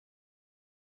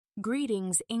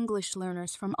Greetings, English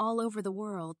learners from all over the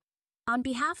world. On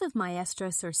behalf of Maestro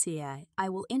Sersea, I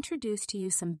will introduce to you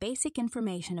some basic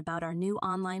information about our new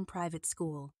online private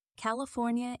school,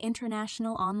 California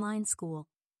International Online School.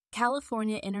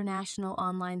 California International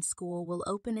Online School will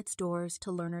open its doors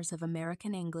to learners of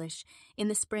American English in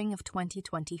the spring of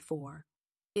 2024.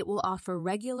 It will offer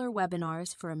regular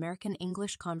webinars for American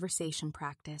English conversation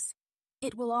practice.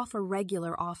 It will offer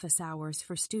regular office hours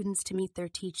for students to meet their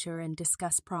teacher and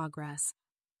discuss progress.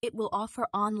 It will offer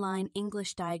online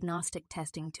English diagnostic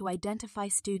testing to identify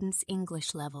students'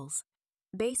 English levels.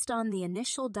 Based on the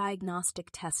initial diagnostic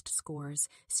test scores,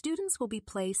 students will be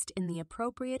placed in the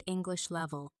appropriate English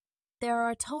level. There are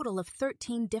a total of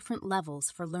 13 different levels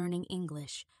for learning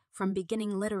English, from beginning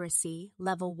literacy,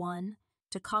 level 1,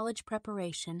 to college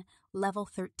preparation, level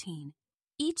 13.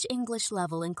 Each English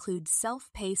level includes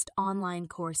self-paced online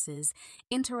courses,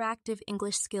 interactive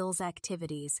English skills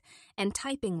activities, and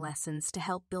typing lessons to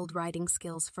help build writing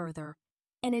skills further.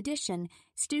 In addition,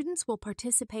 students will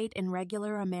participate in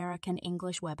regular American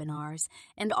English webinars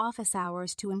and office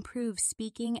hours to improve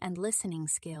speaking and listening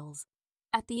skills.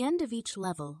 At the end of each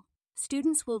level,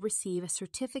 students will receive a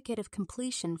certificate of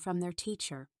completion from their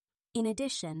teacher. In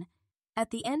addition,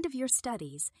 at the end of your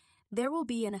studies, there will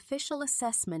be an official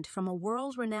assessment from a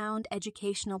world-renowned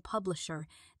educational publisher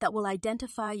that will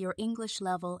identify your English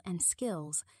level and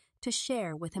skills to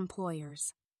share with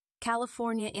employers.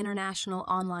 California International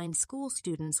Online School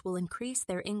students will increase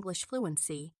their English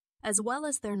fluency as well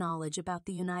as their knowledge about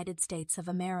the United States of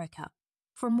America.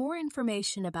 For more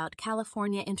information about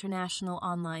California International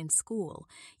Online School,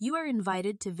 you are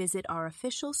invited to visit our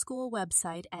official school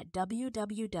website at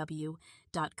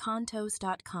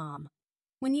www.contos.com.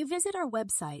 When you visit our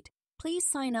website, please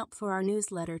sign up for our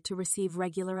newsletter to receive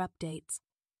regular updates.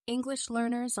 English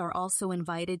learners are also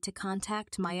invited to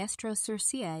contact Maestro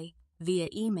Sersea via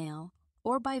email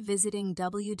or by visiting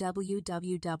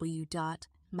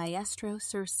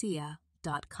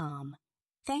www.maestrosersea.com.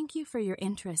 Thank you for your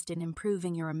interest in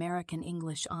improving your American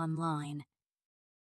English online.